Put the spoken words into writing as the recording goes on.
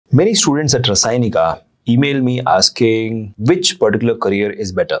Many students at Rasainika email me asking which particular career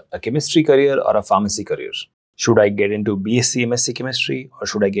is better, a chemistry career or a pharmacy career. Should I get into BSc, MSc chemistry or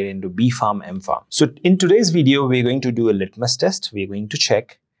should I get into B Pharm, M Pharm? So in today's video, we're going to do a litmus test. We're going to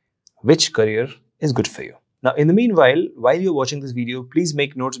check which career is good for you. Now, in the meanwhile, while you're watching this video, please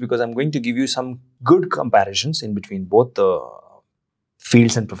make notes because I'm going to give you some good comparisons in between both the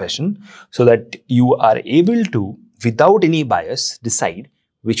fields and profession so that you are able to, without any bias, decide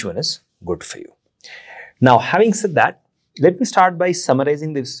which one is good for you. Now, having said that, let me start by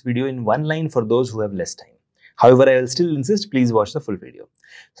summarizing this video in one line for those who have less time. However, I will still insist, please watch the full video.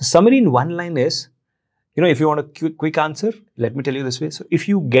 So, summary in one line is, if you want a quick answer, let me tell you this way. So, if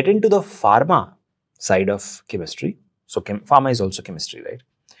you get into the pharma side of chemistry, so pharma is also chemistry, right?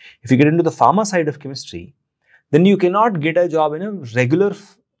 If you get into the pharma side of chemistry, then you cannot get a job in a regular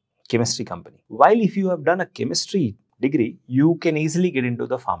chemistry company. While if you have done a chemistry degree, you can easily get into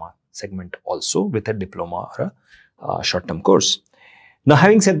the pharma segment also with a diploma or a short-term course. Now,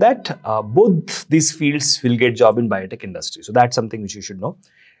 having said that, both these fields will get job in biotech industry. So that's something which you should know.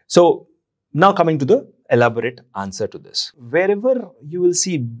 So now coming to the elaborate answer to this. Wherever you will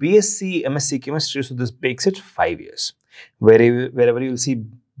see BSc, MSc chemistry, so this makes it 5 years. Wherever you will see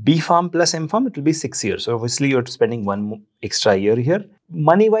B Pharm plus M Pharm, it will be 6 years. So obviously you're spending one extra year here.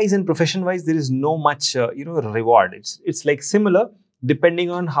 Money-wise and profession-wise, there is no much, reward. It's like similar depending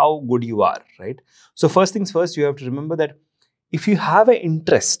on how good you are, right? So first things first, you have to remember that if you have an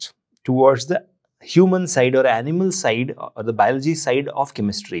interest towards the human side or animal side or the biology side of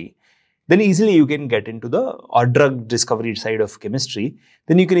chemistry, then easily you can get into the or drug discovery side of chemistry,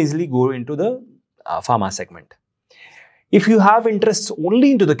 then you can easily go into the pharma segment. If you have interests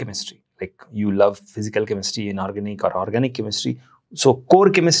only into the chemistry, like you love physical chemistry, inorganic or organic chemistry, so core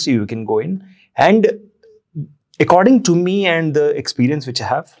chemistry you can go in. And according to me and the experience which I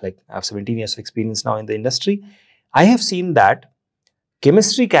have 17 years of experience now in the industry, I have seen that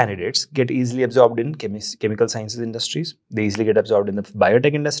chemistry candidates get easily absorbed in chemical sciences industries. They easily get absorbed in the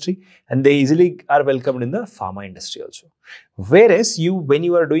biotech industry and they easily are welcomed in the pharma industry also. Whereas when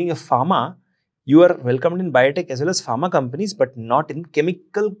you are doing a pharma, you are welcomed in biotech as well as pharma companies, but not in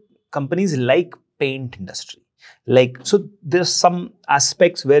chemical companies like paint industry. So there's some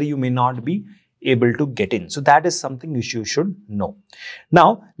aspects where you may not be able to get in. So that is something which you should know.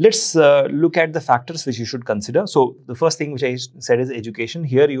 Now, let's look at the factors which you should consider. So the first thing which I said is education.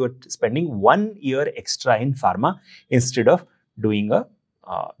 Here you are spending 1 year extra in pharma instead of doing a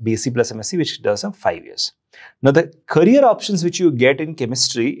BSc plus MSc, which does 5 years. Now, the career options which you get in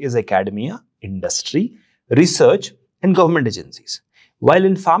chemistry is academia, industry, research, and government agencies. While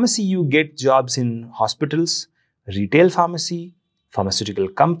in pharmacy, you get jobs in hospitals, retail pharmacy, pharmaceutical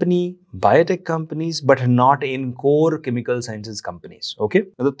company, biotech companies, but not in core chemical sciences companies. Okay.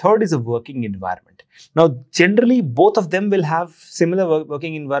 Now, the third is a working environment. Now, generally, both of them will have similar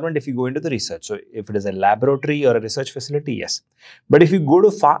working environment if you go into the research. So, if it is a laboratory or a research facility, yes. But if you go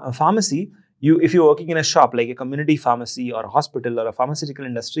to pharmacy, if you're working in a shop like a community pharmacy or a hospital or a pharmaceutical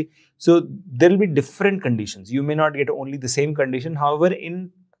industry, so there will be different conditions. You may not get only the same condition. However,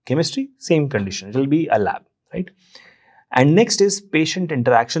 in chemistry, same condition. It will be a lab, right? And next is patient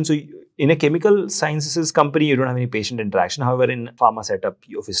interaction. So in a chemical sciences company, you don't have any patient interaction. However, in pharma setup,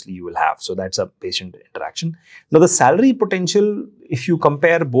 obviously you will have. So that's a patient interaction. Now the salary potential, if you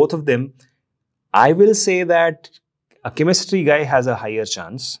compare both of them, I will say that a chemistry guy has a higher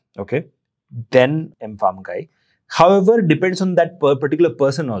chance, okay, than M-Pharm guy. However, depends on that particular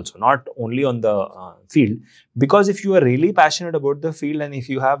person also, not only on the field. Because if you are really passionate about the field and if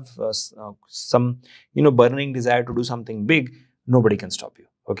you have some, burning desire to do something big, nobody can stop you.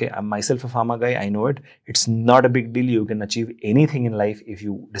 Okay, I'm myself a pharma guy. I know it. It's not a big deal. You can achieve anything in life if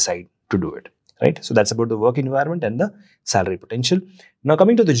you decide to do it. Right. So that's about the work environment and the salary potential. Now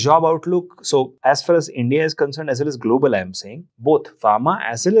coming to the job outlook. So as far as India is concerned, as well as global, I am saying both pharma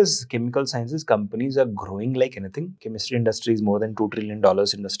as well as chemical sciences companies are growing like anything. Chemistry industry is more than $2 trillion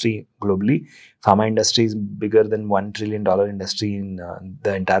industry globally. Pharma industry is bigger than $1 trillion industry in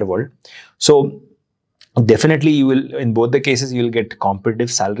the entire world. So definitely you will, in both the cases, you will get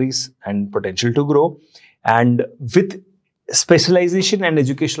competitive salaries and potential to grow. And with specialization and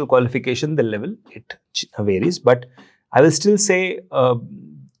educational qualification, the level, it varies. But I will still say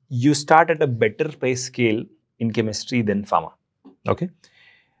you start at a better pay scale in chemistry than pharma. Okay.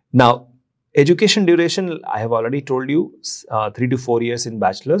 Now, education duration, I have already told you, 3 to 4 years in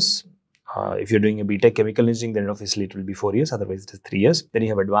bachelor's. If you're doing a BTech chemical engineering, then obviously it will be 4 years. Otherwise, it is 3 years. Then you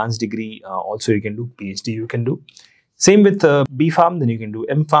have advanced degree. Also, you can do PhD. You can do same with B Pharm. Then you can do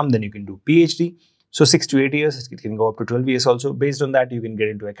M Pharm. Then you can do PhD. So 6 to 8 years, it can go up to 12 years also. Based on that, you can get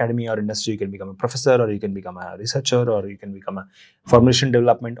into academy or industry. You can become a professor, or you can become a researcher, or you can become a formulation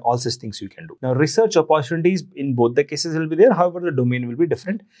development. All such things you can do. Now, research opportunities in both the cases will be there. However, the domain will be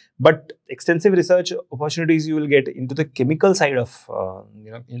different. But extensive research opportunities you will get into the chemical side of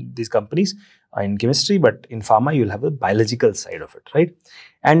in these companies in chemistry. But in pharma, you will have the biological side of it, right?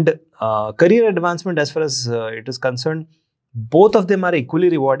 And career advancement, as far as it is concerned, both of them are equally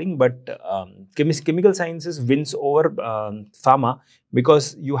rewarding, but chemical sciences wins over pharma,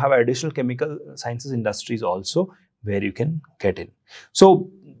 because you have additional chemical sciences industries also where you can get in. So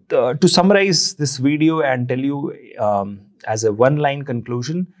to summarize this video and tell you as a one-line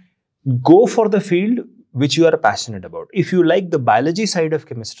conclusion, go for the field which you are passionate about. If you like the biology side of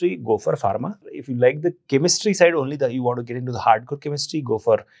chemistry, go for pharma. If you like the chemistry side only, that you want to get into the hardcore chemistry, go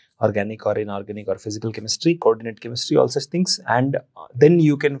for organic or inorganic or physical chemistry, coordinate chemistry, all such things. And then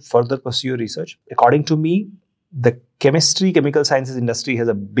you can further pursue your research. According to me, the chemical sciences industry has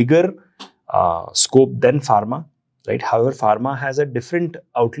a bigger scope than pharma, right? However, pharma has a different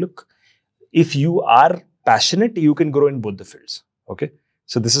outlook. If you are passionate, you can grow in both the fields. Okay.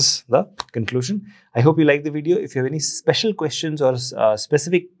 So this is the conclusion. I hope you like the video. If you have any special questions or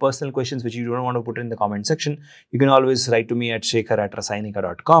specific personal questions which you don't want to put in the comment section, you can always write to me at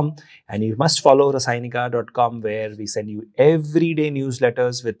shekhar@rasainika.com. And you must follow rasainika.com, where we send you everyday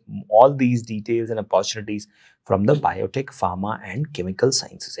newsletters with all these details and opportunities from the biotech, pharma and chemical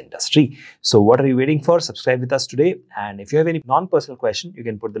sciences industry. So what are you waiting for? Subscribe with us today. And if you have any non-personal question, you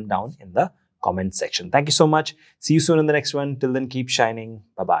can put them down in the comment section. Thank you so much. See you soon in the next one. Till then, keep shining.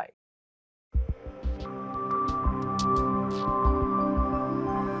 Bye-bye.